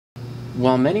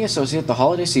While many associate the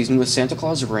holiday season with Santa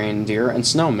Claus, reindeer, and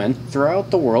snowmen, throughout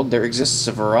the world there exists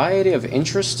a variety of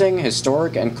interesting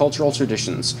historic and cultural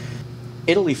traditions.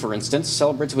 Italy, for instance,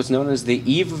 celebrates what's known as the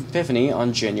Eve of Epiphany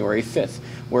on January 5th,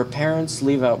 where parents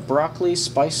leave out broccoli,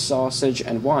 spiced sausage,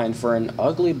 and wine for an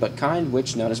ugly but kind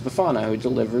witch known as Befana, who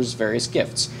delivers various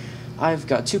gifts. I've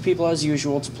got two people as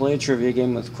usual to play a trivia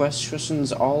game with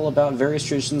questions all about various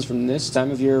traditions from this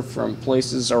time of year from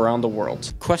places around the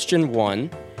world. Question 1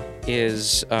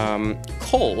 is,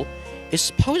 coal is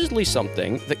supposedly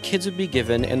something that kids would be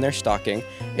given in their stocking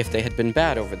if they had been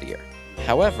bad over the year.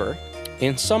 However,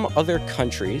 in some other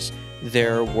countries,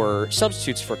 there were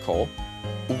substitutes for coal.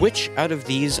 Which out of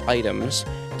these items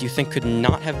do you think could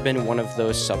not have been one of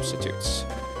those substitutes?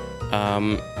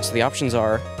 So the options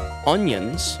are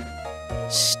onions,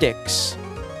 sticks,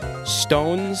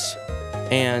 stones,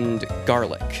 and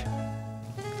garlic.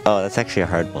 Oh, that's actually a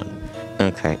hard one.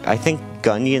 Okay, I think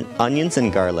onions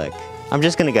and garlic. I'm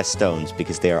just gonna guess stones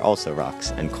because they are also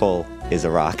rocks, and coal is a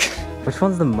rock. Which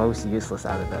one's the most useless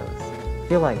out of those? I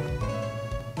feel like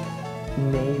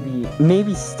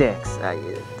maybe sticks,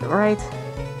 right?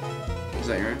 Is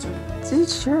that your answer?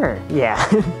 Sure. Yeah.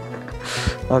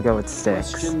 I'll go with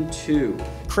sticks. Question 2.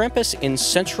 Krampus in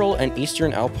Central and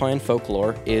Eastern Alpine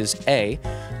folklore is A,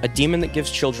 a demon that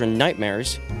gives children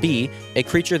nightmares, B, a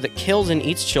creature that kills and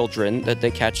eats children that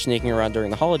they catch sneaking around during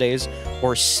the holidays,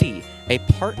 or C, a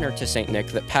partner to Saint Nick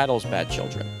that paddles bad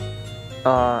children.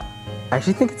 I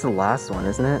actually think it's the last one,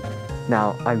 isn't it?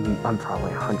 Now, I'm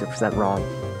probably 100% wrong,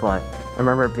 but I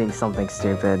remember it being something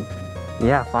stupid.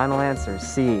 Yeah, final answer,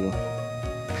 C.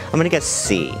 I'm gonna guess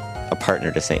C, a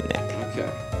partner to Saint Nick. Okay.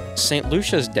 St.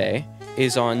 Lucia's Day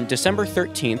is on December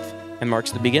 13th and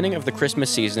marks the beginning of the Christmas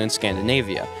season in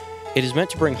Scandinavia. It is meant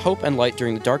to bring hope and light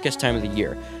during the darkest time of the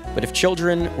year, but if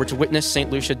children were to witness St.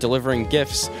 Lucia delivering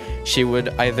gifts, she would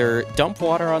either dump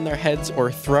water on their heads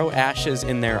or throw ashes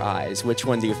in their eyes. Which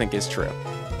one do you think is true?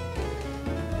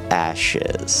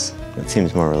 Ashes. That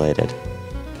seems more related.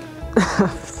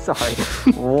 Sorry.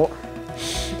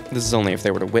 This is only if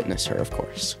they were to witness her, of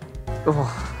course.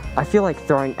 I feel like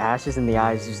throwing ashes in the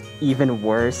eyes is even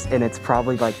worse, and it's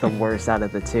probably like the worst out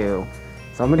of the two.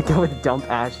 So I'm gonna go with dump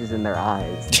ashes in their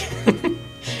eyes.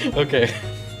 Okay.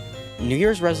 New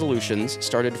Year's resolutions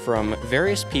started from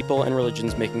various people and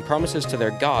religions making promises to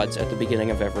their gods at the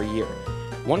beginning of every year.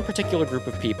 One particular group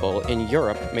of people in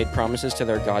Europe made promises to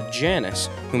their god Janus,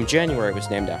 whom January was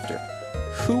named after.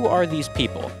 Who are these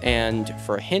people? And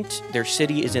for a hint, their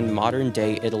city is in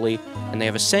modern-day Italy, and they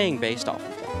have a saying based off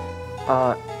of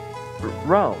them.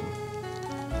 Rome.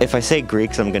 If I say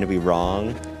Greeks, I'm gonna be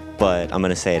wrong, but I'm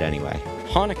gonna say it anyway.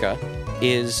 Hanukkah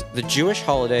is the Jewish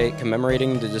holiday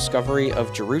commemorating the discovery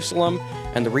of Jerusalem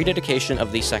and the rededication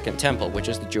of the Second Temple, which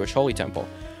is the Jewish Holy Temple.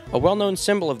 A well-known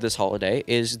symbol of this holiday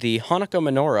is the Hanukkah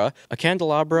menorah, a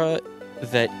candelabra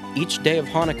that each day of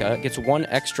Hanukkah gets one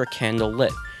extra candle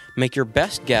lit. Make your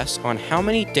best guess on how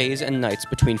many days and nights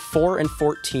between 4 and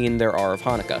 14 there are of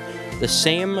Hanukkah. The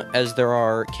same as there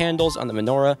are candles on the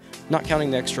menorah, not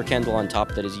counting the extra candle on top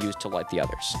that is used to light the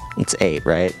others. It's 8,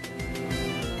 right?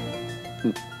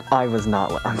 I was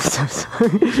not. I'm so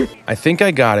sorry. I think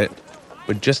I got it,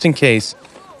 but just in case,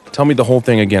 tell me the whole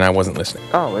thing again. I wasn't listening.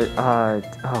 Oh,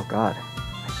 oh God.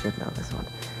 I should know this one.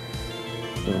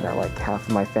 Seeing that like half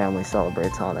of my family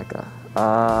celebrates Hanukkah.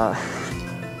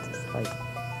 Just like,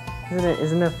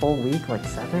 isn't it a full week, like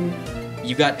 7?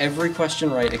 You got every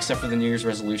question right except for the New Year's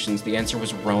resolutions. The answer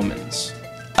was Romans.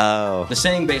 Oh. The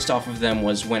saying based off of them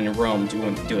was, when in Rome,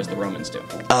 do as the Romans do.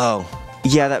 Oh.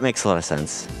 Yeah, that makes a lot of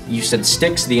sense. You said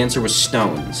sticks, the answer was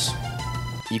stones.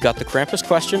 You got the Krampus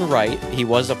question right. He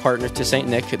was a partner to Saint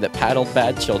Nick that paddled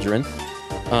bad children.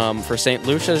 For St.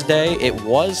 Lucia's Day, it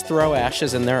was throw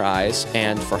ashes in their eyes.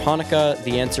 And for Hanukkah,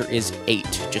 the answer is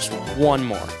 8. Just one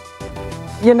more.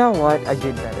 You know what? I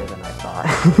did better than I thought.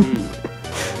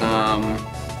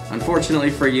 Unfortunately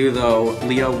for you, though,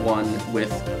 Leo won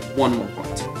with 1 more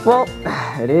point. Well,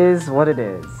 it is what it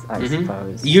is, I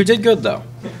suppose. You did good, though.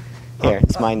 Here,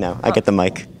 it's mine now. I get the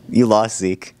mic. You lost,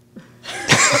 Zeke.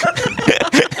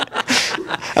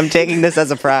 I'm taking this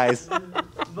as a prize.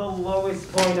 The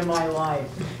lowest point of my life.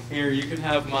 Here, you can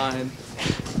have mine.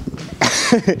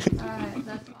 Alright,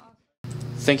 that's awesome.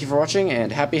 Thank you for watching,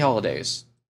 and happy holidays.